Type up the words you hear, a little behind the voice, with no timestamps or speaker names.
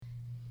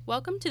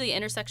Welcome to the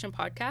Intersection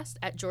podcast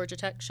at Georgia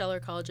Tech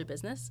Scheller College of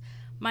Business.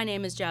 My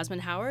name is Jasmine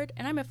Howard,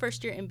 and I'm a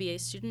first-year MBA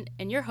student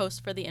and your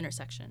host for the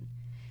Intersection.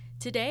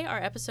 Today,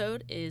 our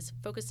episode is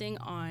focusing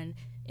on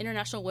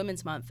International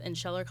Women's Month and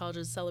Scheller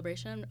College's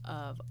celebration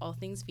of all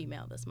things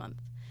female this month.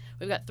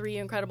 We've got three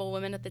incredible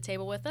women at the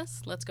table with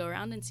us. Let's go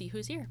around and see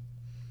who's here.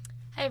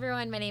 Hi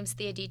everyone, my name's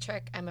Thea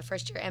Dietrich. I'm a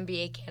first-year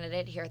MBA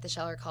candidate here at the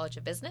Scheller College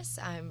of Business.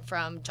 I'm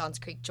from Johns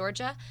Creek,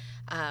 Georgia,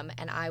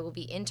 and I will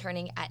be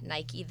interning at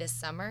Nike this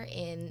summer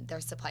in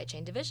their supply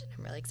chain division.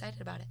 I'm really excited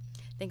about it.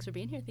 Thanks for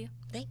being here, Thea.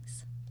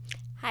 Thanks.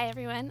 Hi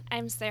everyone,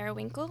 I'm Sarah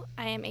Winkle.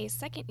 I am a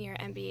second-year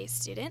MBA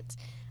student.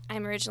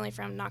 I'm originally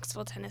from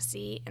Knoxville,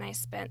 Tennessee, and I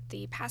spent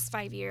the past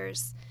 5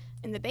 years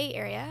in the Bay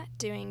Area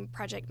doing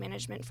project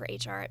management for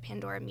HR at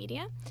Pandora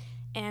Media,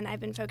 and I've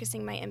been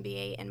focusing my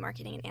MBA in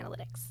marketing and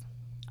analytics.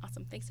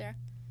 Awesome. Thanks, Sarah.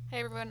 Hey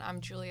everyone, I'm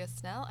Julia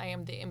Snell. I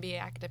am the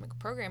MBA Academic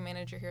Program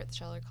Manager here at the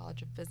Scheller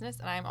College of Business,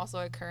 and I am also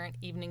a current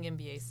evening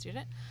MBA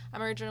student.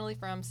 I'm originally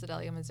from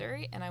Sedalia,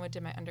 Missouri, and I went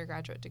to my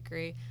undergraduate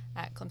degree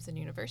at Clemson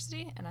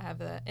University, and I have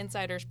the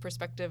insider's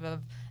perspective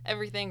of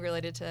everything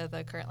related to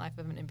the current life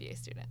of an MBA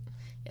student.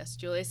 Yes,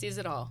 Julia sees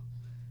it all.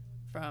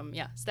 From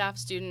staff,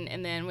 student,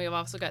 and then we've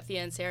also got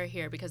Thea and Sarah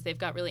here because they've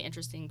got really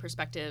interesting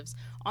perspectives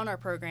on our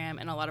program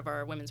and a lot of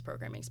our women's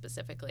programming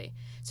specifically.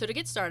 So to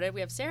get started, we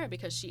have Sarah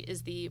because she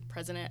is the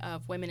president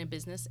of Women in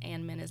Business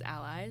and Men as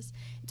Allies.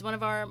 It's one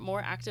of our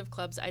more active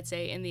clubs, I'd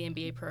say, in the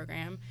MBA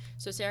program.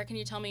 So Sarah, can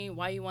you tell me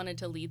why you wanted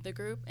to lead the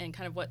group and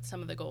kind of what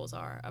some of the goals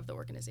are of the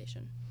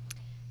organization?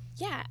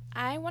 Yeah,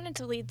 I wanted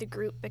to lead the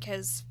group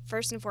because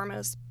first and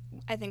foremost,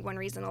 I think one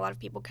reason a lot of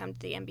people come to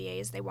the MBA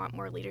is they want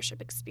more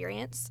leadership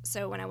experience.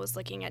 So when I was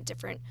looking at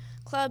different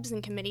clubs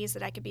and committees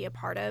that I could be a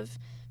part of,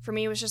 for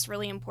me it was just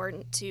really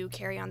important to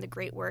carry on the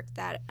great work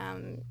that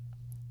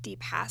the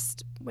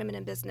past women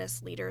in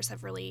business leaders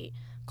have really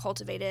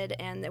cultivated,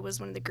 and it was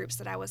one of the groups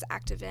that I was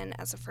active in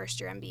as a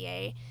first-year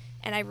MBA,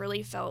 and I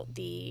really felt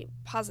the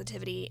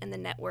positivity and the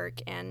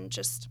network and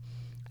just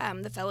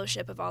the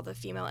fellowship of all the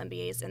female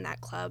MBAs in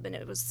that club, and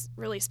it was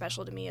really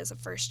special to me as a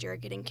first year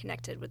getting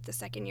connected with the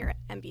second year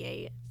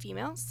MBA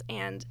females.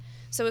 And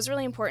so it was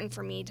really important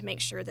for me to make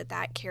sure that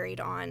that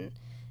carried on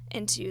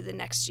into the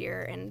next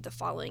year and the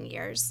following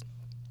years.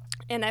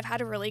 And I've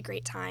had a really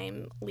great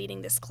time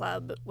leading this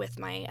club with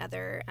my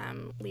other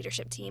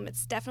leadership team.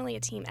 It's definitely a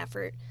team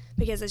effort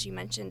because, as you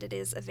mentioned, it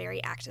is a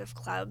very active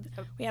club.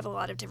 We have a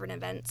lot of different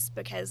events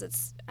because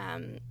it's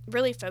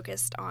really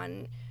focused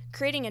on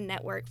creating a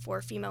network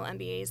for female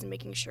MBAs and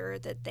making sure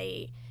that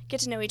they get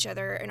to know each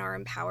other and are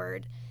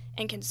empowered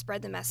and can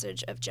spread the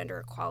message of gender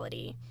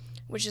equality,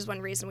 which is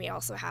one reason we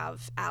also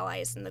have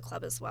allies in the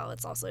club as well.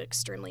 It's also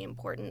extremely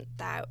important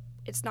that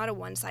it's not a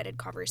one-sided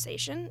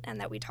conversation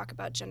and that we talk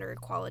about gender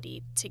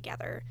equality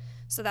together.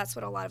 So that's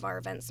what a lot of our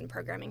events and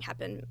programming have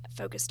been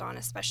focused on,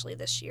 especially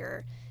this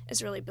year,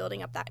 is really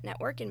building up that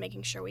network and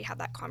making sure we have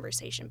that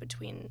conversation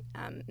between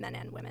men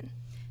and women.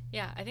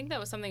 Yeah, I think that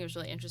was something that was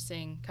really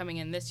interesting coming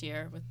in this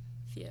year with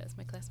Thea as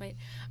my classmate,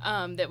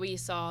 that we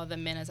saw the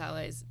Men as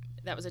Allies.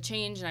 That was a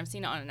change, and I've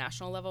seen it on a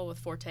national level with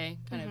Forte,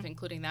 kind of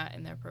including that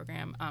in their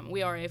program.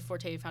 We are a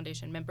Forte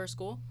Foundation member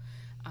school,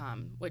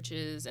 which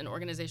is an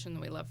organization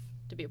that we love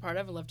to be a part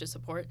of and love to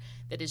support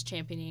that is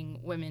championing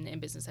women in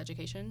business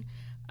education.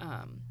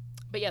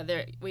 But yeah,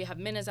 we have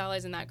Men as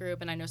Allies in that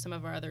group, and I know some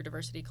of our other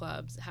diversity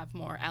clubs have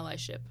more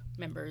allyship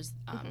members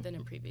than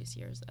in previous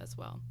years as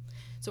well.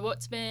 So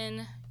what's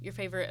been your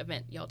favorite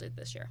event y'all did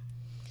this year?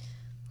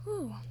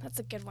 Ooh, that's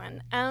a good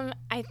one.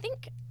 I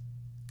think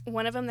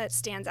one of them that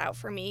stands out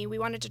for me, we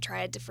wanted to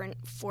try a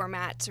different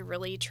format to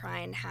really try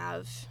and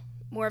have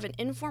more of an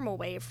informal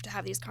way to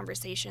have these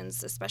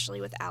conversations,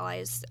 especially with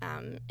allies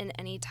in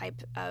any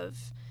type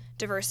of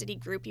diversity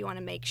group. You want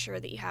to make sure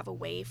that you have a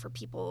way for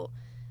people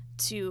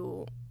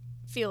to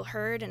feel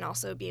heard and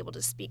also be able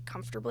to speak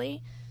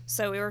comfortably.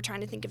 So we were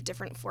trying to think of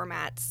different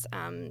formats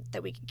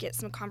that we could get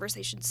some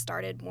conversations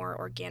started more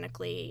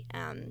organically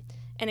and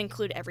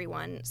include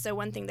everyone. So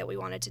one thing that we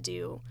wanted to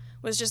do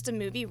was just a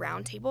movie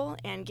roundtable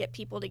and get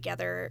people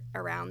together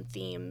around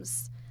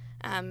themes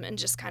and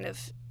just kind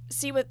of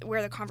see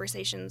where the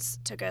conversations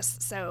took us.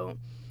 So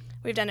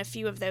we've done a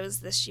few of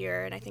those this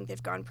year, and I think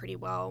they've gone pretty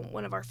well.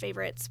 One of our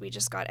favorites, we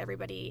just got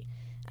everybody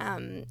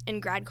in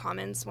Grad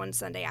Commons one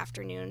Sunday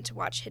afternoon to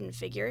watch Hidden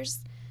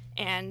Figures,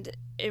 and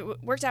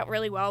it worked out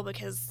really well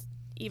because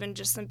even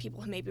just some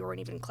people who maybe weren't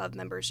even club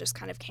members just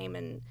kind of came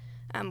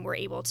and were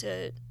able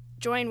to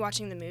join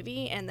watching the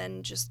movie and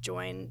then just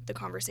join the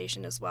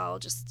conversation as well,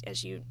 just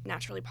as you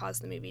naturally pause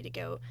the movie to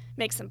go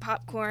make some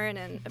popcorn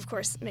and, of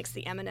course, mix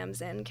the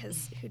M&Ms in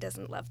because who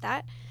doesn't love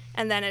that?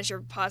 And then as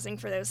you're pausing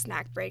for those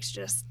snack breaks,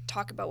 just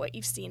talk about what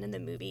you've seen in the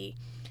movie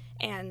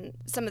and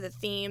some of the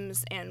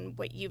themes and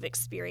what you've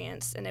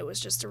experienced. And it was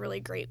just a really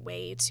great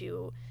way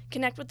to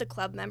connect with the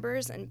club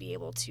members and be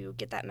able to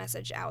get that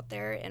message out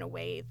there in a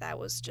way that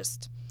was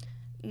just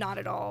not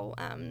at all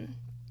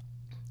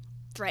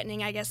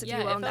threatening, I guess, if Yeah,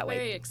 you will. it in felt that way.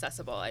 very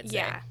accessible, I'd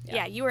say.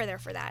 Yeah, you were there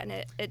for that, and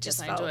it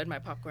just I felt enjoyed my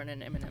popcorn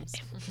and M&Ms.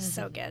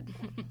 so good.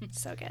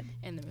 So good.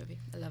 And the movie.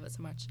 I love it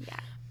so much.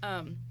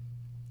 Yeah.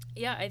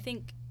 Yeah, I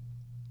think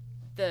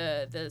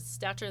the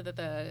stature that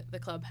the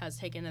club has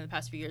taken in the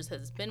past few years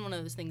has been one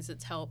of those things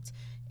that's helped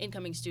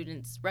incoming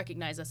students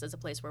recognize us as a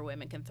place where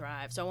women can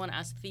thrive. So I want to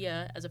ask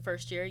Thea, as a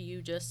first year,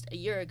 you just a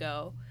year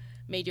ago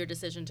made your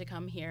decision to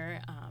come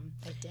here.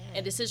 I did.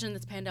 A decision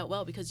that's panned out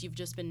well because you've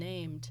just been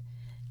named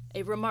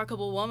a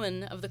remarkable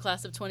woman of the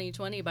class of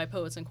 2020 by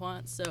Poets and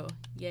Quants. So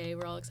yay,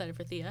 we're all excited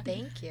for Thea.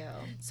 Thank you.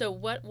 So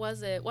what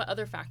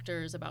other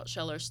factors about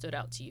Scheller stood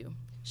out to you?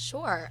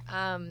 Sure.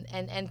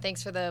 And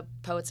thanks for the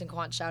Poets and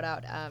Quant shout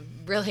out.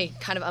 Really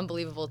kind of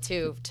unbelievable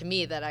too to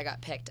me that I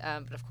got picked,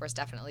 but of course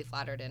definitely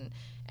flattered and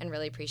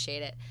really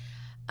appreciate it.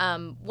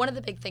 One of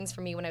the big things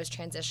for me when I was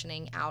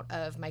transitioning out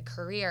of my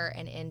career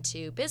and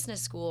into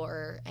business school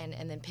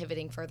and then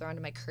pivoting further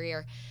onto my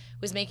career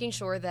was making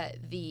sure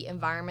that the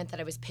environment that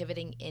I was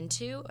pivoting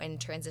into and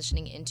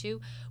transitioning into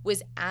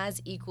was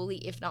as equally,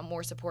 if not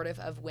more supportive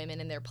of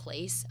women in their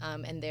place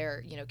and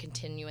their,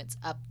 continuance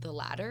up the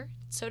ladder,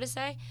 so to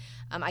say.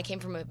 I came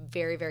from a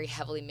very, very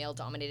heavily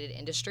male-dominated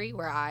industry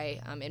where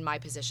in my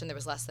position, there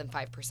was less than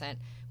 5%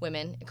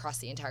 women across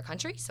the entire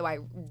country. So I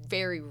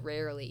very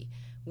rarely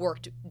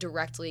worked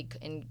directly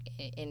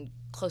in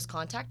close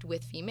contact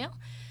with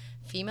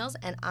females,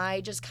 and I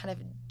just kind of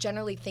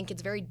generally think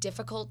it's very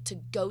difficult to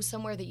go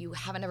somewhere that you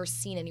haven't ever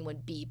seen anyone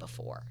be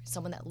before.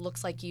 Someone that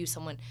looks like you,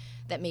 someone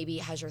that maybe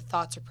has your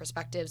thoughts or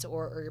perspectives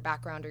or your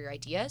background or your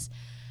ideas.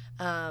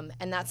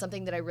 And that's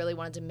something that I really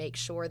wanted to make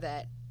sure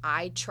that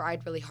I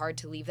tried really hard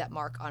to leave that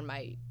mark on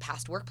my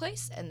past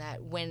workplace, and that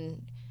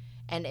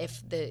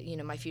if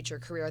my future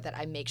career, that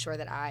I make sure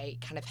that I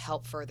kind of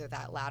help further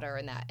that ladder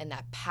and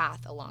that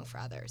path along for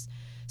others.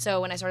 So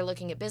when I started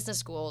looking at business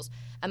schools,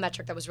 a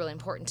metric that was really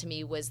important to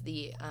me was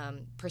the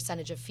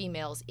percentage of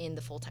females in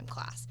the full-time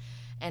class.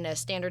 And a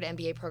standard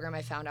MBA program,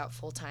 I found out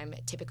full-time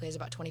typically is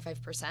about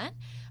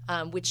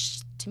 25%, which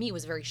to me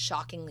was very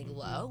shockingly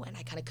low, and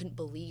I kind of couldn't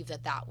believe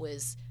that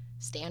was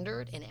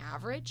standard and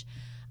average.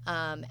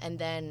 And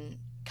then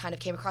kind of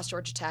came across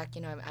Georgia Tech.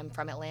 I'm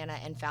from Atlanta,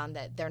 and found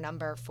that their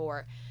number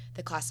for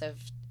the class of,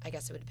 I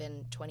guess it would have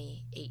been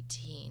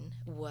 2018,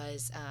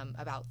 was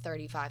about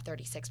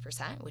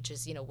 36%, which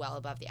is, well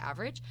above the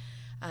average.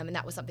 And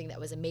that was something that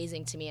was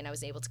amazing to me, and I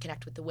was able to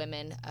connect with the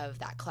women of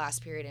that class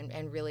period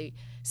and really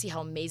see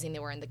how amazing they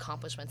were and the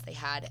accomplishments they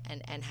had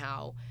and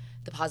how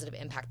the positive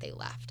impact they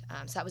left.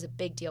 So that was a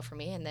big deal for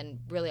me, and then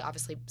really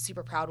obviously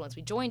super proud once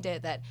we joined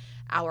it that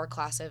our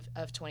class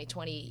of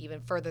 2020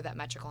 even furthered that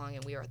metric along,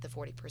 and we were at the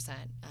 40%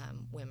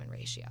 women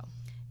ratio.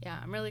 Yeah,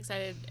 I'm really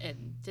excited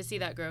to see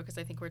that grow because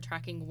I think we're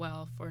tracking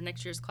well for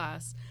next year's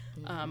class.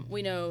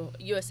 We know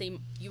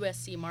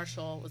USC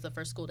Marshall was the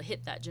first school to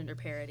hit that gender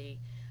parity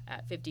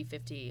at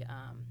 50-50.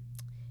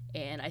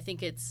 And I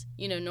think it's,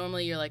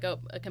 normally you're like, oh,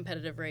 a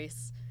competitive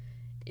race.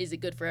 Is it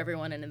good for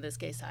everyone? And in this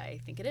case, I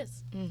think it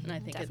is. And I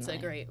think it's a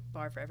great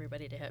bar for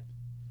everybody to hit.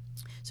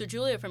 So,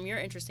 Julia, from your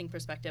interesting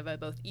perspective,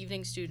 both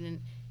evening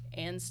student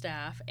and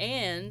staff,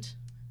 and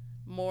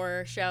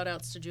more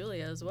shout-outs to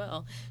Julia as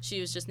well. She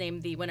was just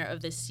named the winner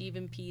of the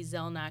Stephen P.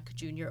 Zelnack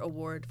Jr.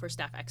 Award for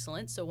Staff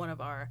Excellence, so one of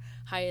our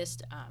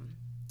highest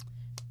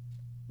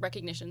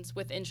recognitions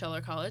within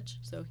Scheller College.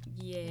 So,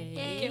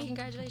 yay. Yay,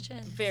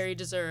 congratulations. Very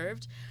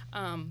deserved.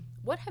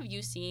 What have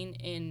you seen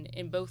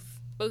in both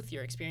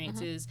your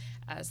experiences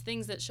as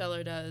things that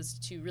Scheller does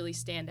to really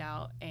stand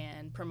out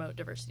and promote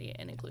diversity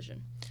and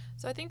inclusion?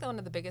 So I think that one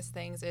of the biggest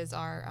things is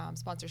our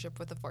sponsorship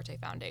with the Forte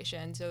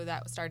Foundation. So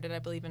that started, I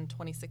believe, in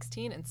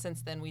 2016, and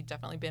since then we've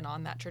definitely been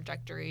on that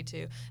trajectory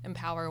to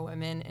empower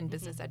women in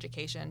business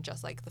education,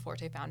 just like the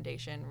Forte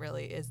Foundation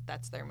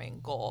that's their main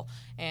goal.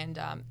 And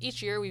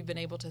each year we've been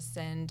able to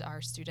send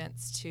our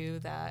students to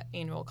that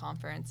annual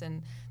conference,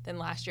 and then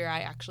last year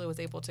I actually was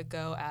able to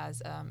go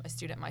as a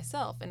student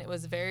myself, and it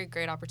was a very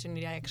great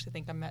opportunity. I actually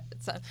think I met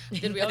some.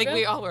 Did we I all think go?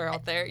 we all were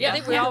out there. Yeah, I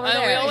think we all were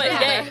there. We all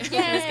went.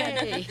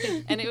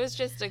 Yay! And it was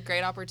just a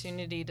great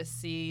opportunity to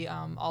see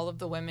all of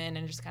the women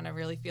and just kind of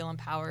really feel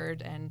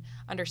empowered and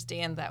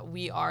understand that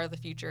we are the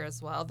future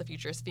as well. The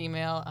future is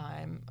female.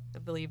 I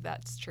believe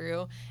that's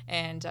true.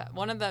 And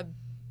one of the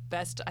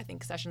best, I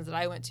think, sessions that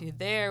I went to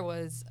there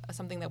was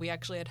something that we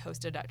actually had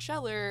hosted at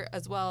Scheller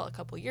as well a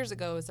couple years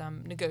ago, was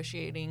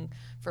negotiating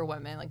for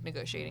women, like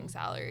negotiating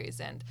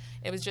salaries. And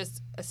it was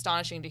just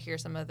astonishing to hear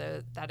some of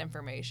that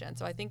information.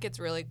 So I think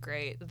it's really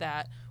great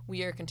that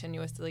we are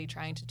continuously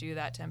trying to do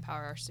that to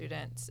empower our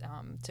students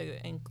to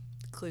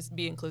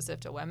be inclusive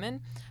to women,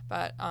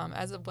 but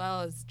as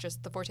well as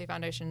just the Forte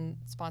Foundation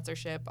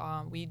sponsorship,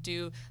 we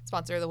do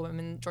sponsor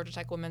the Georgia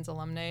Tech Women's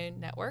Alumni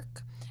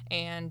Network,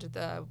 and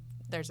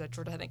there's a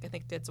Georgia, I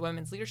think it's a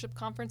women's leadership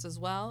conference as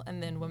well,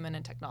 and then women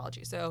in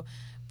technology. So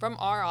from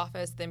our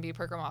office, the MBA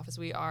program office,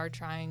 we are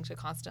trying to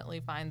constantly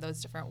find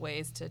those different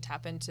ways to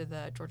tap into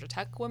the Georgia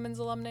Tech Women's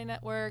Alumni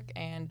Network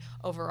and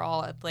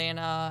overall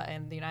Atlanta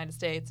and the United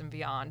States and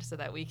beyond, so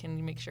that we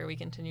can make sure we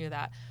continue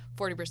that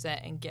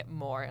 40% and get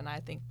more. And I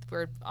think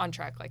we're on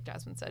track, like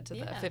Jasmine said, to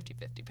the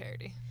 50-50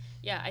 parity.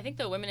 Yeah, I think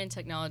the Women in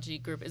Technology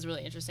group is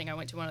really interesting. I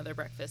went to one of their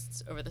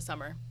breakfasts over the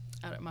summer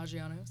out at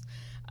Maggiano's.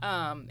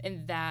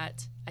 And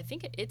that, I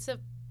think it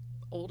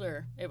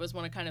was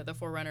one of kind of the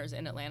forerunners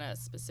in Atlanta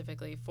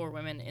specifically for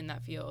women in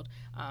that field.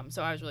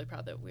 So I was really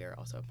proud that we are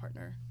also a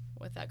partner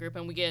with that group.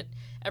 And we get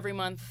every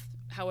month,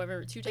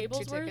 however, two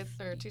tables worth?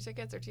 Two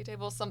tickets or two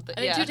tables, something.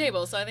 I think 2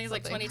 tables. So I think it's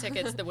like 20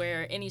 tickets to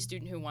where any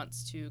student who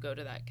wants to go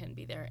to that can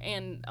be there.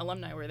 And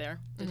alumni were there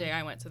the day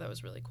I went, so that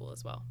was really cool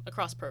as well.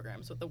 Across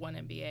programs with the one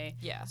MBA.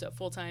 Yeah. So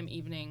full-time,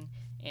 evening,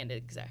 and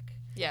exec.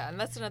 Yeah, and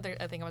that's another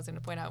thing I was going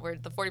to point out, where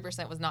the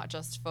 40% was not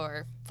just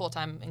for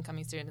full-time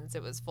incoming students,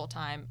 it was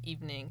full-time,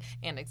 evening,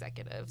 and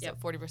executive. So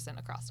 40%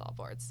 across all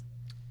boards.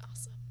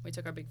 Awesome. We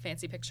took our big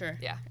fancy picture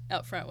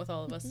out front with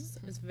all of us.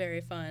 It was very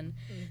fun.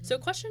 So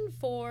question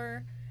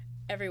for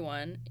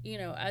everyone,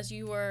 as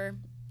you were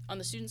on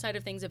the student side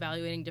of things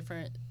evaluating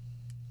different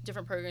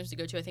programs to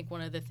go to, I think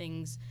one of the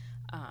things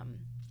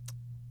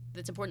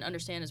that's important to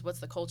understand is what's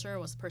the culture,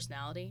 what's the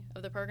personality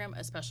of the program,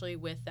 especially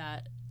with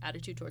that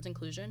attitude towards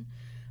inclusion.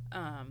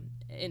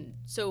 And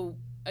so,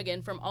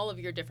 again, from all of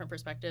your different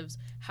perspectives,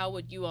 how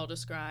would you all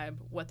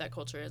describe what that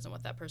culture is and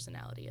what that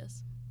personality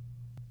is?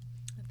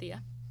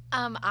 Thea?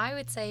 I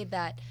would say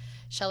that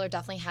Scheller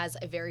definitely has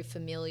a very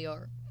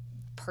familiar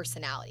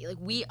personality. Like,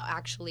 we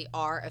actually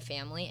are a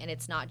family, and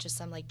it's not just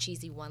some like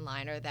cheesy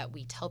one-liner that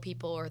we tell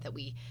people or that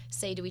we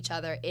say to each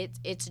other.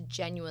 It's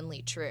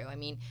genuinely true. I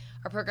mean,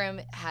 our program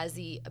has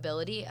the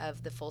ability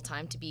of the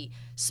full-time to be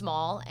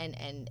small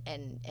and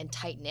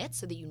tight-knit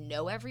so that you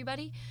know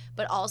everybody,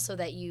 but also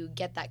that you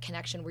get that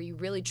connection where you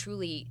really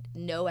truly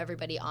know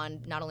everybody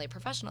on not only a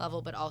professional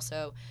level but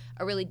also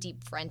a really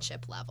deep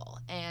friendship level.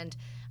 And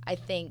I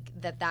think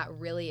that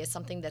really is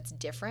something that's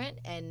different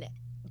and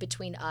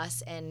between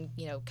us and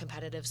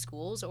competitive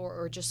schools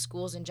or just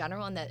schools in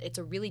general, and that it's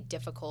a really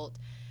difficult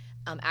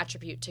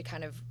attribute to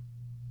kind of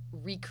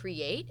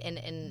recreate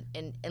and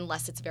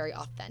unless it's very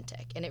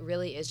authentic, and it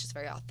really is just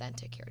very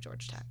authentic here at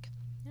Georgia Tech.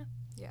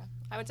 Yeah,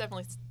 I would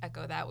definitely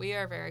echo that. We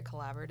are a very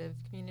collaborative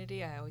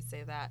community. I always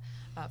say that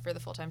for the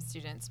full-time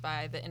students,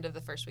 by the end of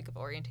the first week of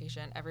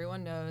orientation,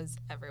 everyone knows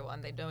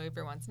everyone. They know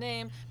everyone's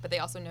name, but they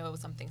also know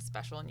something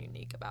special and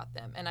unique about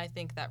them. And I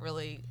think that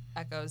really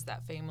echoes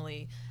that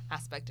family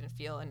aspect and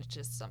feel, and it's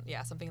just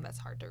something that's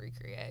hard to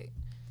recreate.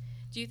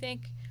 Do you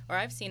think, or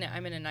I've seen it,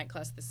 I'm in a night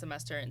class this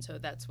semester, and so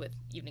that's with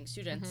evening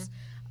students,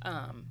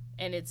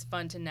 and it's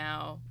fun to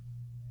now,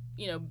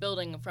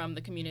 building from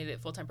the community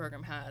that full-time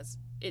program has,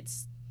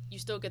 you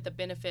still get the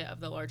benefit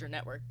of the larger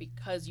network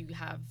because you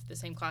have the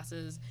same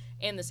classes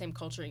and the same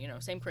culture,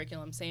 same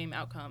curriculum, same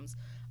outcomes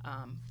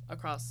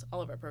across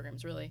all of our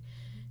programs, really.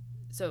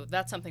 So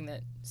that's something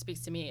that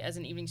speaks to me. As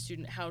an evening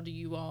student,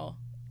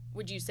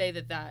 would you say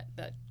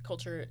that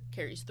culture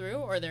carries through,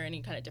 or are there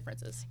any kind of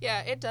differences?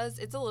 Yeah, it does.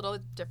 It's a little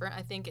different.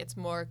 I think it's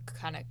more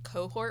kind of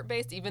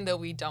cohort-based, even though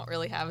we don't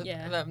really have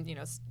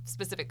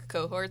specific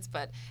cohorts,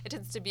 but it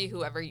tends to be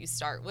whoever you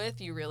start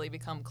with, you really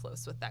become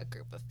close with that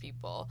group of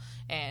people,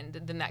 and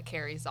then that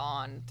carries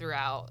on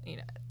throughout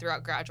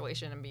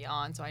graduation and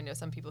beyond. So I know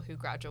some people who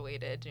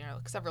graduated,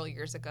 several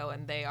years ago,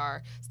 and they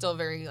are still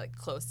very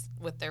close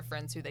with their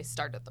friends who they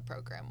started the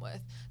program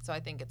with. So I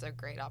think it's a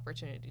great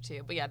opportunity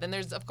too. But yeah, then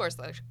there's of course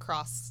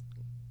cross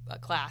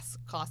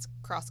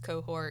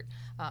cohort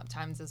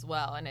times as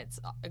well, and it's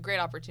a great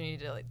opportunity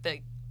to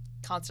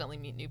constantly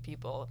meet new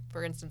people.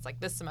 For instance,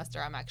 this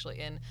semester I'm actually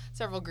in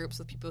several groups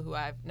with people who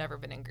I've never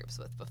been in groups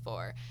with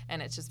before,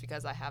 and it's just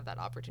because I have that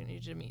opportunity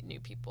to meet new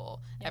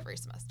people every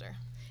semester.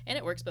 And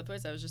it works both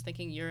ways. I was just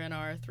thinking you're in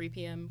our 3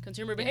 p.m.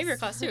 consumer behavior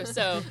class too,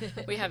 so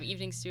we have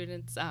evening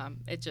students.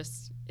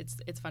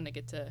 It's fun to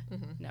get to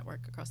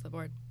network across the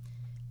board.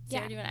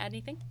 Sarah, do you want to add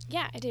anything?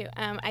 Yeah, I do.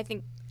 I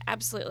think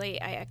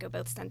absolutely I echo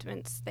both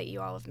sentiments that you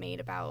all have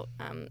made about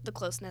the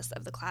closeness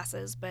of the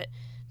classes, but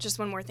just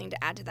one more thing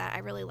to add to that. I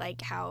really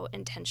like how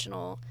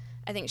intentional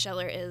I think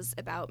Scheller is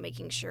about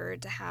making sure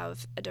to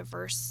have a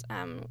diverse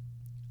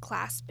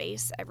class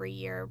base every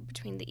year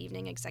between the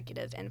evening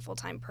executive and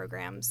full-time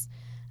programs.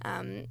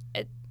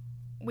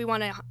 We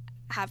want to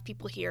have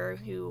people here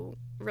who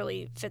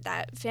really fit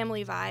that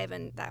family vibe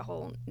and that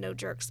whole no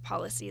jerks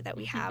policy that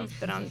we have.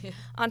 But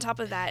on top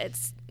of that,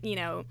 it's,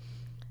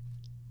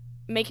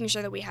 making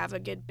sure that we have a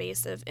good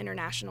base of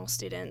international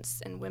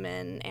students and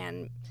women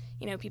and,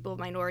 people of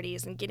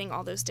minorities, and getting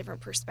all those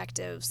different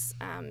perspectives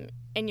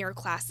in your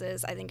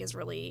classes, I think is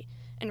really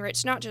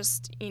enriched, not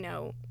just,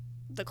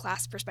 the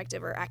class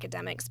perspective or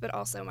academics, but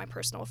also my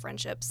personal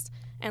friendships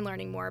and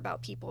learning more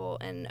about people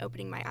and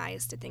opening my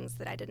eyes to things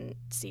that I didn't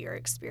see or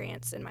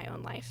experience in my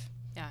own life.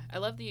 Yeah, I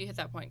love that you hit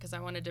that point, because I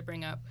wanted to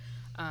bring up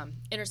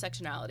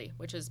intersectionality,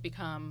 which has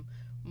become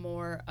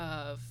more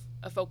of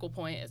a focal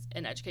point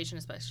in education,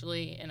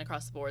 especially and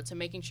across the board. So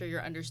making sure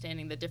you're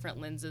understanding the different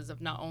lenses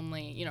of not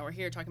only, we're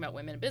here talking about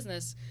women in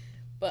business,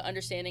 but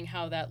understanding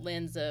how that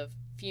lens of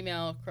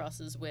female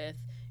crosses with,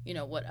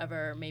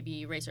 whatever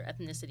maybe race or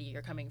ethnicity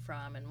you're coming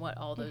from, and what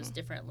all those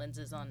different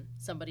lenses on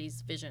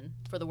somebody's vision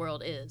for the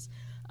world is.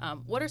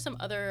 What are some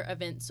other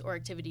events or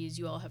activities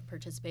you all have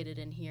participated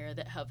in here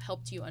that have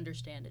helped you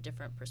understand a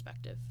different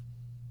perspective?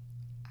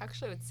 I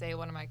actually would say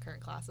one of my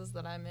current classes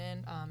that I'm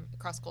in,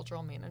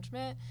 cross-cultural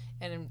management,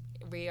 and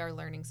we are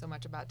learning so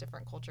much about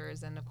different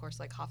cultures and, of course,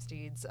 like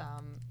Hofstede's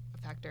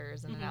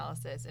factors and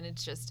analysis. And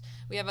it's just,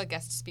 we have a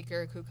guest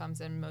speaker who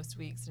comes in most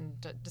weeks and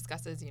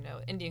discusses,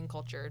 Indian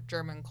culture,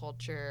 German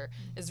culture,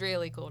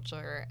 Israeli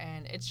culture,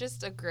 and it's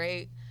just a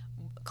great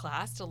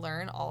class to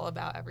learn all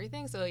about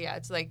everything. So, yeah,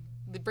 it's like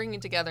the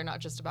bringing together not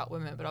just about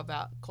women, but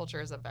about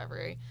cultures of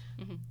every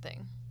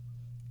thing.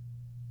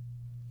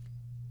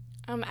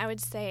 I would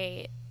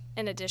say,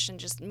 in addition,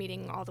 just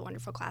meeting all the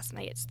wonderful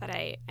classmates that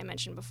I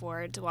mentioned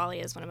before,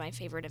 Diwali is one of my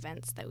favorite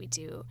events that we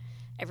do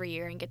every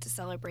year and get to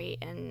celebrate.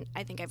 And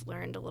I think I've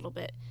learned a little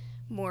bit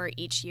more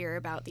each year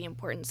about the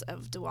importance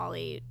of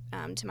Diwali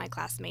to my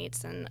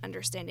classmates and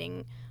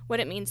understanding what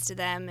it means to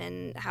them,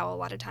 and how a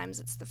lot of times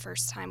it's the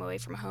first time away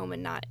from home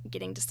and not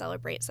getting to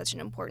celebrate such an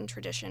important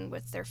tradition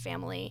with their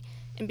family,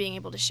 and being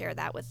able to share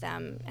that with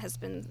them has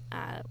been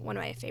one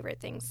of my favorite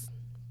things.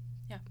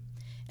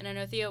 And I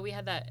know, Theo, we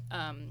had that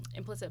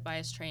implicit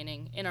bias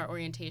training in our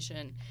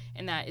orientation,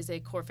 and that is a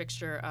core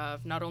fixture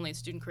of not only the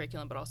student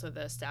curriculum, but also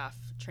the staff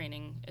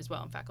training as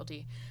well, and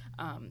faculty.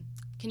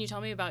 Can you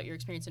tell me about your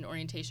experience in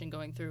orientation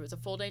going through? It was a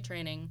full-day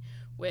training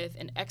with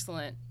an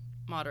excellent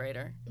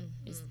moderator.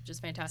 He's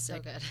just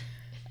fantastic. So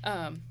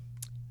good.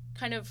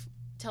 Kind of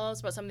tell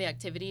us about some of the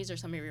activities or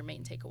some of your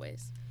main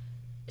takeaways.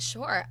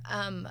 Sure.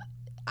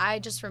 I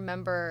just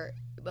remember,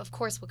 of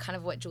course,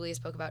 what Julia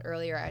spoke about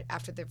earlier.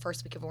 After the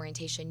first week of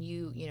orientation,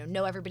 you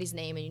know everybody's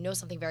name and you know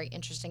something very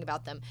interesting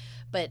about them,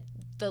 but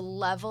the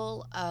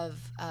level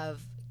of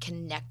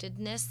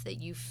connectedness that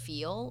you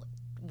feel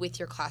with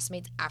your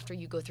classmates after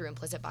you go through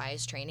implicit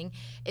bias training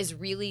is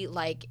really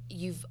like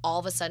you've all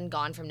of a sudden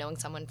gone from knowing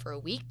someone for a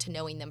week to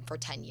knowing them for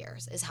 10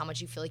 years, is how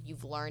much you feel like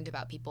you've learned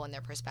about people and their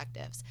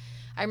perspectives.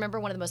 I remember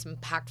one of the most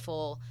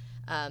impactful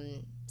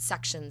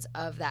sections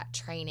of that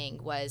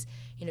training was,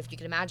 if you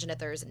can imagine it,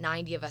 there's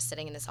 90 of us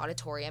sitting in this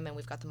auditorium, and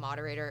we've got the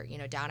moderator,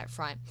 down at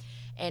front,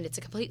 and it's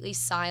a completely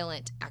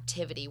silent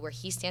activity where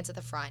he stands at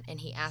the front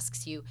and he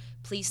asks you,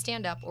 please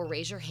stand up or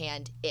raise your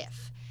hand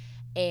if.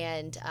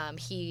 And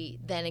he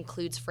then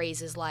includes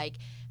phrases like,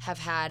 have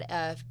had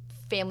a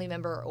family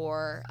member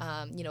or,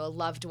 a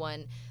loved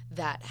one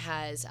that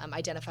has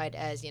identified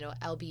as,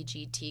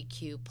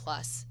 LGBTQ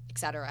plus, et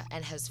cetera,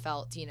 and has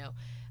felt,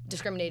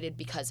 discriminated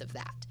because of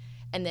that.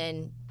 And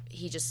then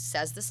he just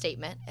says the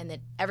statement, and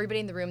then everybody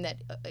in the room that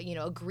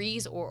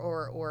agrees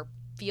or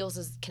feels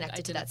is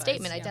connected to that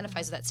statement,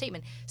 identifies with that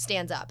statement,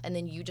 stands up, and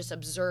then you just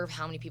observe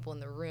how many people in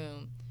the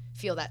room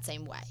feel that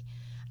same way.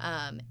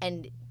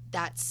 And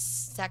that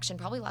section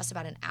probably lasts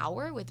about an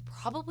hour with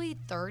probably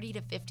 30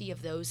 to 50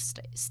 of those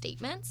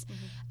statements.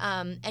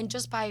 And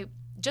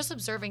just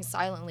observing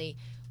silently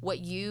what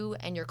you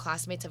and your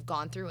classmates have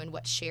gone through and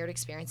what shared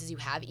experiences you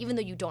have, even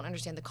though you don't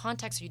understand the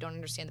context or you don't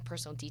understand the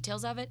personal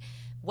details of it,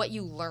 what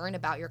you learn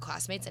about your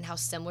classmates and how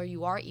similar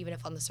you are, even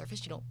if on the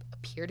surface you don't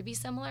appear to be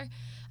similar,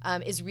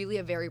 is really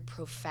a very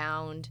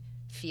profound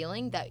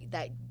feeling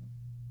that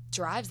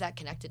drives that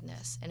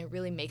connectedness. And it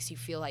really makes you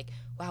feel like,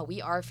 wow,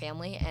 we are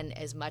family, and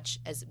as much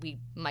as we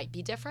might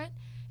be different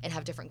and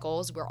have different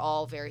goals, we're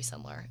all very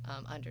similar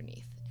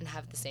underneath and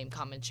have the same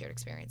common shared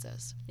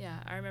experiences. Yeah,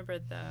 I remember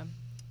it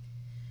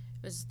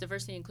was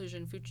Diversity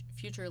Inclusion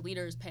Future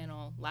Leaders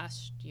panel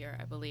last year,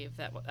 I believe.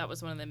 That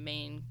was one of the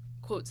main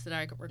quotes that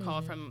I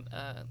recall from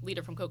a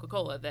leader from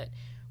Coca-Cola, that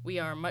we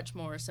are much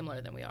more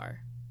similar than we are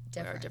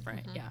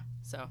different. Yeah.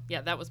 So, yeah,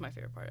 that was my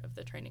favorite part of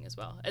the training as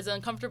well. As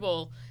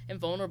uncomfortable and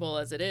vulnerable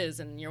as it is,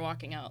 and you're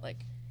walking out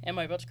like, am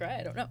I about to cry?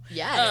 I don't know.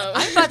 Yeah,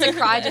 I'm about to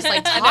cry just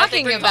like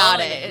talking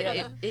about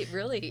it. It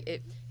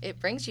really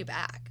brings you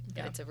back.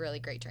 Yeah. It's a really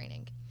great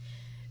training.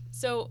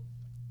 So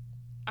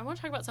I want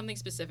to talk about something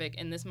specific,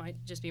 and this might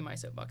just be my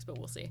soapbox, but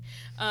we'll see.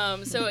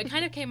 So it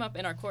kind of came up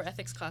in our core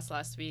ethics class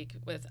last week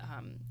with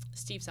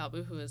Steve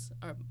Salbu, who is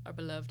our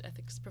beloved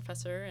ethics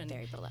professor and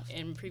very beloved,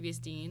 and previous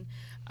dean.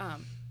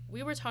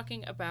 We were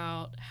talking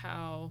about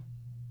how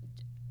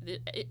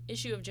the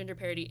issue of gender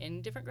parity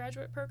in different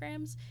graduate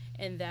programs,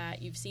 and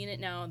that you've seen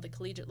it now at the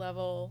collegiate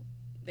level.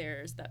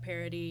 There's that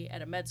parity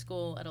at a med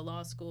school, at a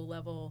law school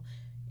level,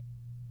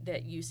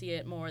 that you see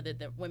it more,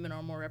 that women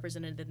are more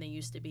represented than they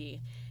used to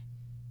be.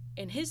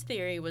 And his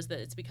theory was that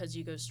it's because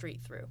you go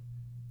straight through,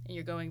 and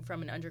you're going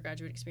from an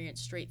undergraduate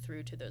experience straight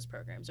through to those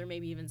programs, or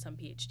maybe even some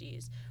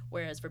PhDs.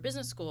 Whereas for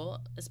business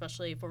school,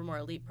 especially for more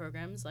elite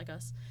programs like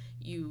us,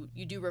 you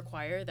do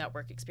require that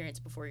work experience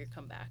before you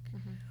come back.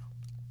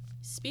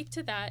 Speak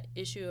to that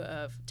issue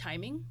of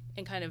timing,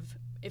 and kind of,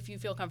 if you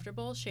feel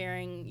comfortable,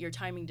 sharing your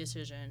timing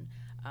decision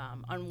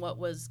on what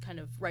was kind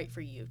of right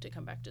for you to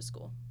come back to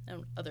school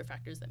and other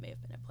factors that may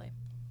have been at play.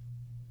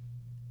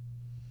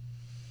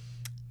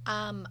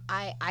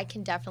 I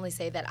can definitely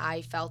say that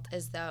I felt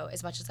as though,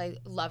 as much as I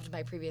loved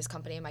my previous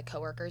company and my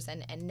coworkers,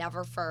 and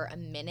never for a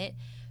minute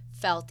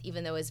felt,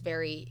 even though it was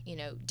very,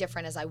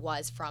 different as I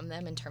was from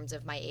them in terms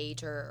of my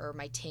age or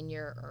my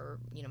tenure or,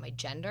 my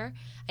gender,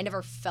 I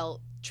never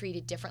felt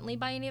treated differently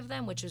by any of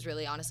them, which was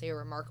really honestly a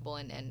remarkable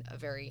and a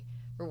very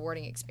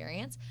rewarding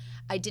experience.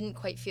 I didn't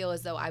quite feel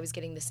as though I was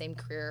getting the same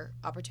career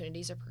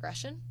opportunities or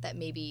progression that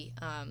maybe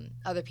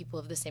other people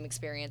of the same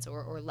experience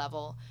or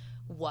level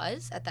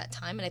was at that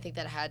time, and I think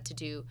that had to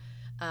do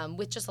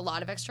with just a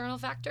lot of external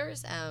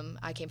factors.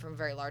 I came from a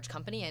very large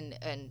company,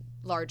 and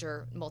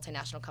larger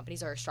multinational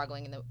companies are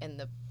struggling in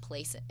the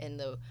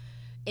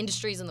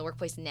industries in the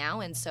workplace now,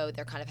 and so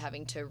they're kind of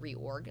having to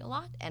reorg a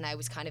lot. And I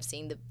was kind of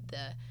seeing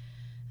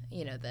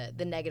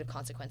the negative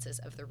consequences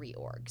of the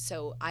reorg.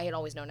 So I had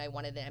always known I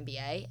wanted an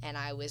MBA, and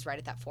I was right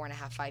at that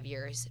 4.5-5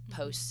 years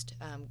post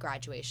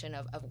graduation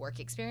of work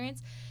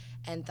experience,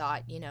 and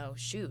thought,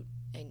 shoot.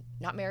 And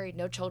not married,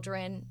 no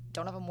children,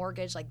 don't have a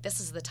mortgage. Like, this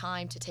is the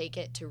time to take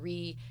it to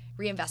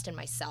reinvest in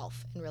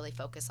myself and really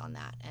focus on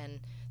that. And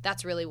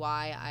that's really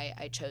why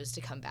I chose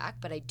to come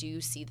back. But I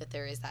do see that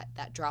there is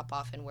that drop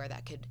off in where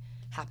that could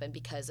happen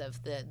because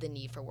of the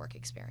need for work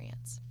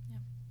experience.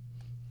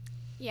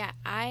 Yeah,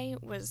 I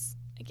was,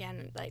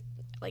 again, like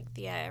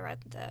the around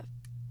the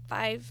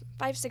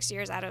 5-6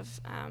 years out of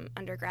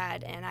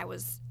undergrad, and I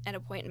was at a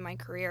point in my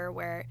career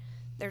where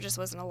there just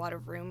wasn't a lot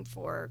of room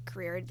for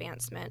career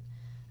advancement.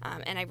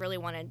 And I really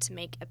wanted to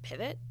make a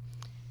pivot.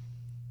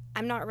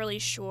 I'm not really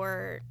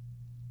sure,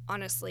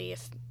 honestly,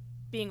 if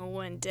being a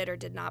woman did or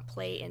did not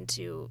play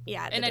into,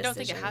 and I don't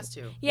think it has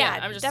to. Yeah,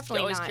 I'm just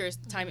definitely always not. curious.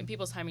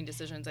 People's timing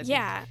decisions, I think,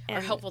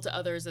 are helpful to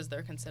others as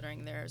they're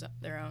considering their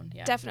own.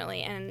 Yeah,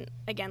 definitely. And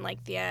again,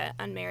 like the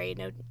unmarried,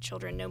 no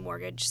children, no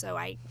mortgage, so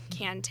I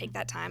can take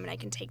that time and I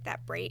can take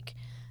that break.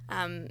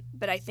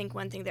 But I think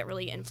one thing that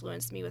really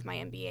influenced me with my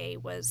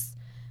MBA was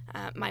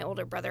my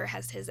older brother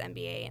has his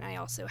MBA, and I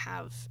also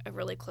have a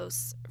really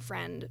close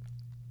friend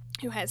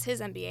who has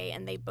his MBA,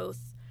 and they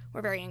both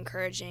were very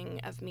encouraging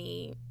of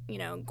me,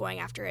 going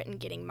after it and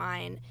getting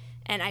mine.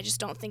 And I just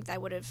don't think that I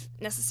would have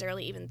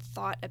necessarily even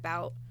thought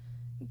about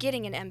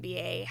getting an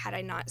MBA had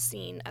I not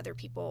seen other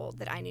people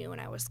that I knew and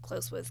I was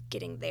close with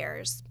getting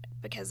theirs,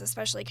 because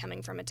especially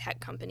coming from a tech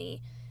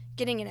company,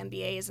 getting an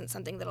MBA isn't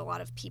something that a lot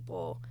of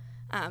people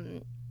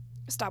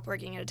stop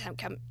working at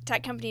a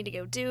tech company to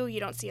go do. You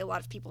don't see a lot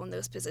of people in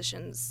those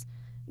positions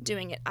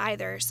doing it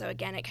either. So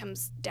again, it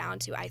comes down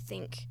to, I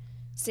think,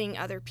 seeing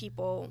other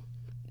people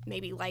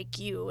maybe like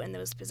you in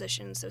those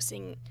positions. So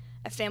seeing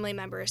a family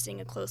member,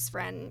 seeing a close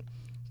friend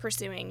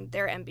pursuing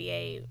their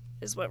MBA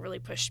is what really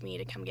pushed me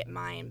to come get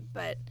mine.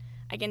 But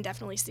I can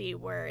definitely see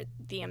where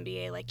the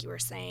MBA, like you were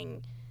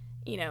saying,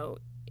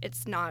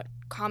 it's not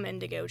common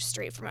to go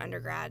straight from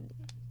undergrad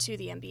to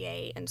the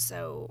MBA. And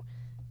so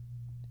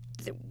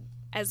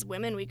as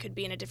women, we could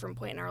be in a different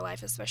point in our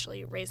life,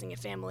 especially raising a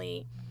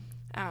family,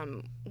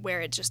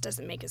 where it just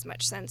doesn't make as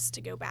much sense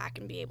to go back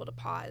and be able to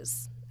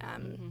pause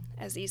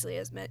as easily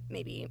as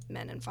maybe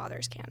men and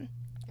fathers can.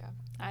 Yeah,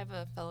 I have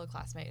a fellow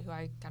classmate who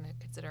I kind of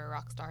consider a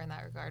rock star in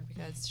that regard,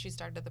 because she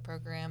started the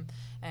program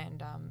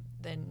and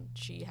then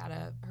she had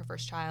her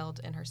first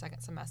child in her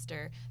second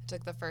semester. It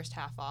took the first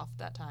half off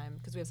that time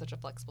because we have such a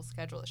flexible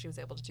schedule that she was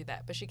able to do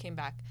that. But she came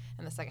back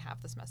in the second half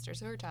of the semester.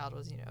 So her child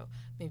was,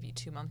 maybe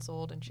 2 months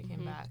old, and she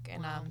came back.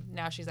 And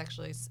now she's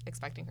actually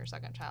expecting her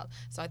second child.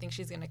 So I think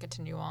she's going to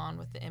continue on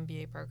with the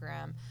MBA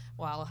program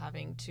while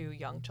having 2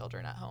 young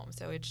children at home.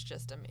 So it's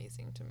just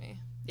amazing to me.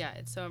 Yeah,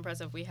 it's so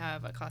impressive. We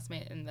have a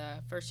classmate in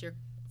the first year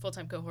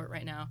full-time cohort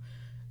right now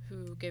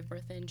who gave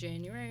birth in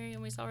January,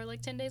 and we saw her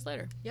like 10 days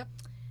later. Yep.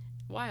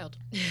 Wild.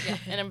 Yeah.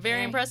 And I'm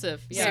very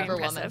impressive. Yeah. Super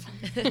impressive.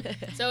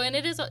 So, and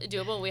it is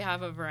doable. We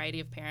have a variety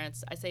of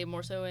parents. I say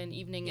more so in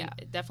evening, and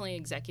definitely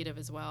executive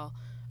as well,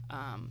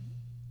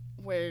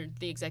 where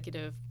the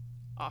executive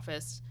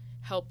office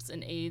helps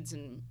and aids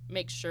and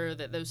makes sure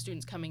that those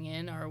students coming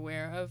in are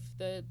aware of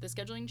the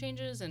scheduling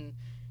changes, and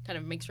kind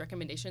of makes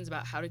recommendations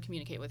about how to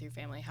communicate with your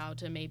family, how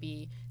to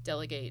maybe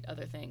delegate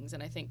other things.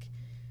 And I think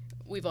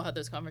we've all had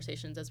those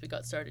conversations as we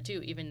got started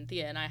too. Even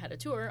Thea and I had a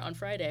tour on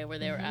Friday where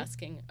they were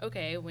asking,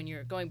 okay, when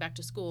you're going back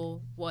to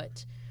school,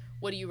 what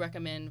do you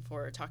recommend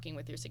for talking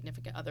with your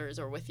significant others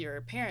or with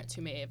your parents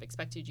who may have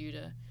expected you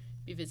to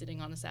be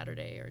visiting on a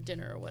Saturday or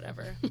dinner or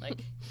whatever?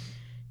 Like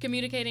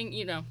communicating,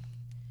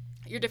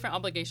 your different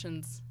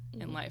obligations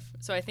in life.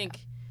 So I think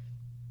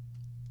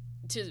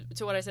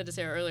to what I said to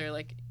Sarah earlier,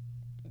 like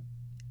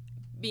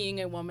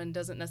being a woman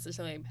doesn't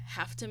necessarily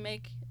have to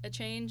make a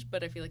change,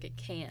 but I feel like it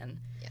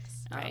can.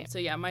 Yes. Right. So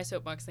yeah, my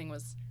soapbox thing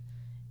was,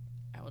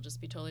 I will just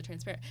be totally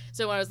transparent.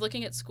 So when I was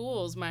looking at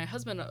schools, my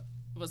husband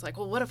was like,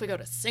 well, what if we go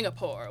to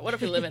Singapore? What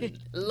if we live in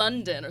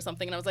London or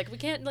something? And I was like, we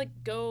can't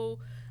go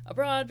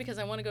abroad because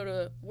I want to go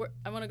to work.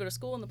 I want to go to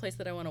school in the place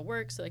that I want to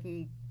work so I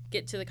can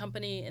get to the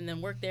company and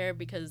then work there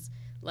because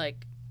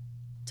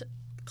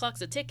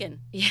clock's a ticking.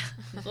 Yeah.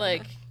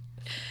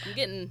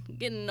 I'm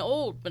getting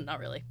old, but not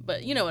really.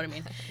 But you know what I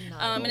mean.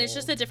 And it's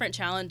just a different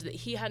challenge that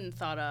he hadn't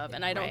thought of.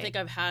 And I don't think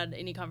I've had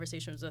any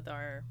conversations with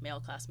our male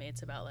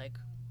classmates about like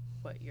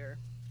what your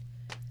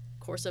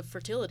course of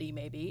fertility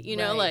may be. You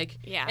know, like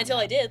until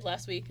I did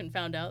last week and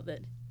found out that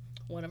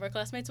one of our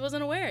classmates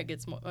wasn't aware it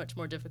gets much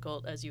more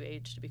difficult as you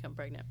age to become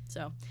pregnant.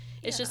 So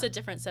it's just a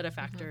different set of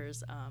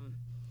factors.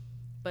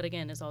 But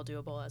again, it's all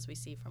doable as we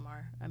see from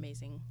our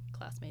amazing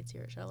classmates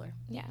here at Scheller.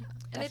 Yeah,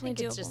 and I think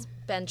it's just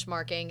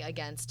benchmarking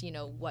against, you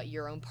know, what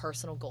your own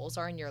personal goals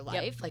are in your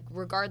life, like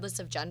regardless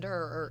of gender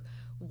or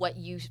what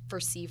you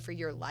foresee for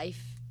your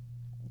life.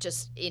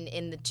 Just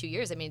in the 2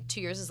 years, I mean, 2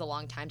 years is a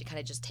long time to kind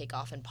of just take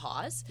off and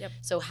pause.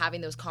 So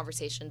having those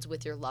conversations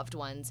with your loved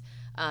ones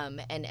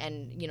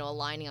and you know,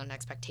 aligning on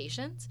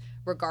expectations,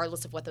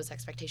 regardless of what those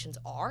expectations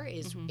are,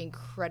 is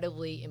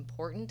incredibly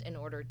important in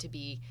order to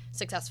be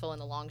successful in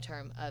the long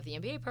term of the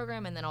MBA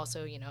program, and then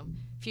also, you know,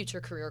 future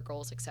career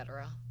goals,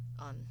 etc.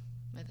 I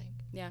think.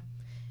 Yeah.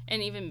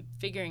 And even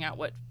figuring out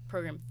what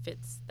program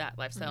fits that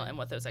lifestyle and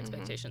what those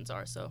expectations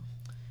are. So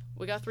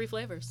we got 3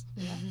 flavors.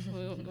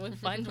 We'll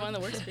find one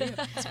that works for you.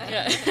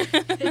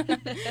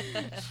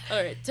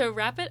 All right. To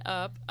wrap it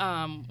up,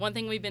 one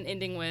thing we've been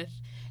ending with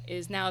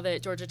is now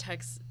that Georgia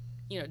Tech's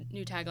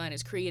new tagline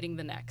is creating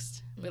the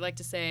next. We like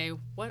to say,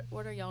 what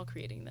are y'all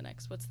creating the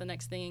next? What's the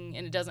next thing?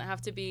 And it doesn't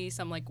have to be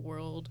some like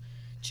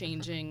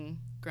world-changing,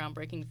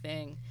 groundbreaking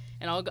thing.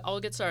 And I'll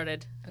get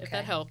started if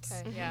that helps.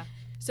 Okay. Yeah.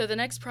 So the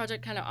next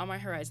project kind of on my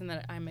horizon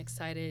that I'm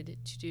excited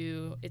to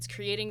do, it's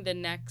creating the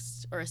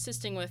next, or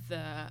assisting with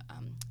the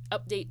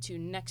update to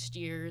next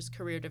year's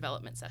career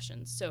development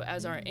sessions. So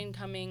as our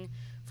incoming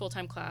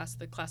full-time class,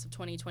 the class of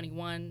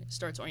 2021,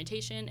 starts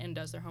orientation and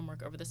does their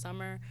homework over the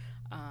summer,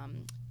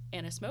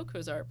 Anna Smoke,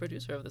 who's our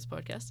producer of this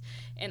podcast,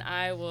 and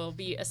I will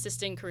be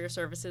assisting career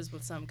services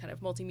with some kind of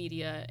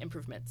multimedia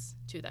improvements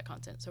to that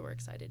content. So we're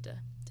excited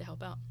to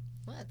help out.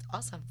 Well, that's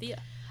awesome.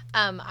 Thea.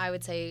 I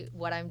would say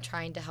what I'm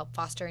trying to help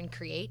foster and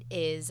create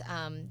is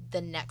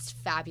the next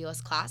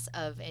fabulous class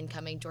of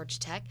incoming Georgia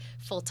Tech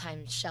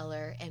full-time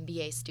Scheller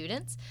MBA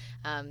students.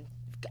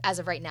 As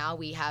of right now,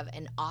 we have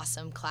an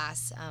awesome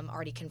class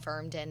already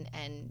confirmed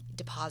and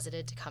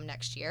deposited to come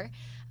next year,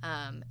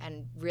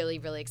 and really,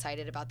 really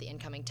excited about the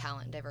incoming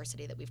talent and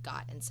diversity that we've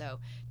got. And so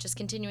just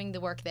continuing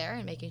the work there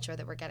and making sure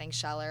that we're getting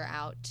Scheller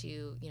out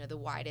to the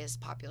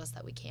widest populace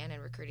that we can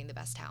and recruiting the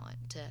best talent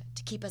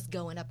to keep us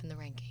going up in the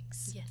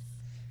rankings. Yes.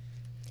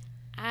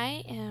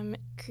 I am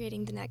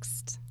creating the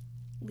next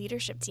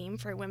leadership team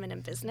for women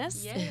in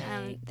business.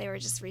 They were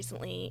just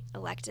recently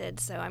elected,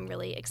 so I'm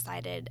really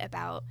excited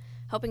about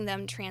helping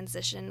them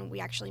transition.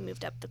 We actually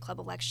moved up the club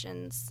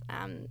elections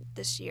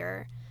this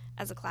year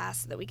as a class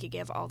so that we could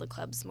give all the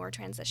clubs more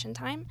transition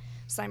time.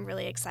 So I'm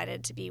really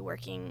excited to be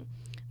working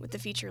with the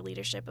future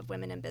leadership of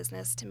women in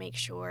business to make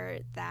sure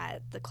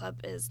that the club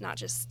is not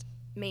just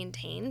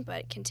maintained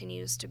but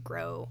continues to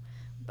grow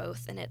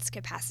both in its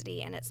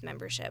capacity and its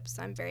membership.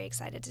 So I'm very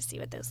excited to see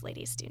what those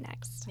ladies do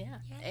next. Yeah.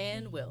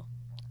 And will.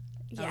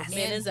 Yes,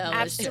 Menace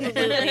allies.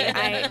 absolutely.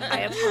 I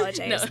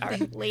apologize. No. Our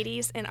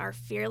ladies and our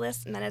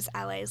fearless Menace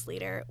Allies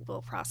leader,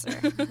 Will Prosser.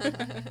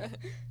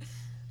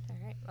 All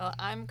right. Well,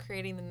 I'm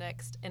creating the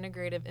next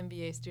integrative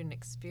MBA student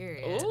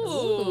experience.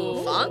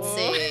 Ooh,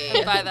 fancy.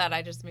 And by that,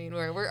 I just mean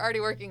we're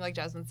already working, like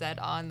Jasmine said,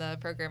 on the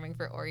programming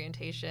for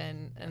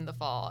orientation in the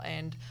fall.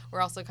 And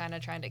we're also kind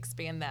of trying to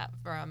expand that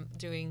from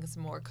doing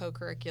some more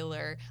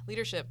co-curricular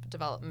leadership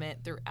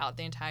development throughout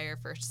the entire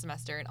first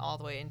semester and all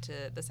the way into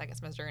the second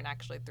semester and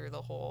actually through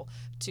the whole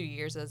 2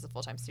 years as a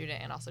full-time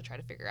student, and also try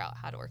to figure out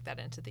how to work that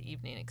into the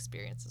evening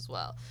experience as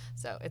well.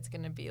 So it's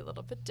going to be a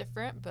little bit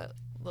different, but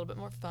a little bit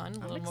more fun,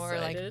 a little more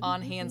like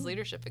on-hands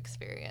leadership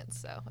experience.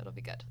 So it'll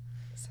be good.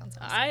 Sounds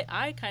awesome.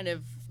 I kind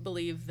of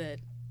believe that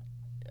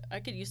I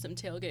could use some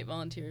tailgate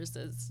volunteers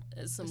as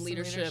some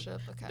leadership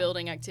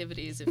building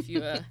activities if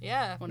you want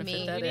to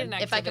fit that in.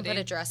 If I can put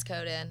a dress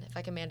code in, if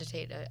I can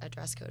mandate a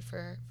dress code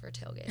for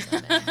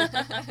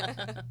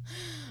tailgates.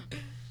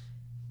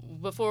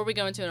 Before we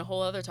go into a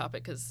whole other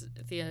topic, because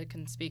Thea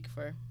can speak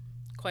for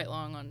quite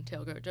long on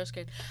tailgate dress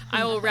code,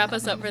 I will wrap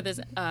us up for this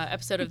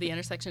episode of The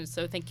Intersection.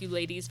 So thank you,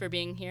 ladies, for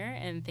being here,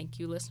 and thank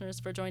you, listeners,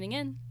 for joining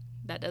in.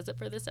 That does it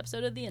for this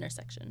episode of The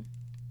Intersection.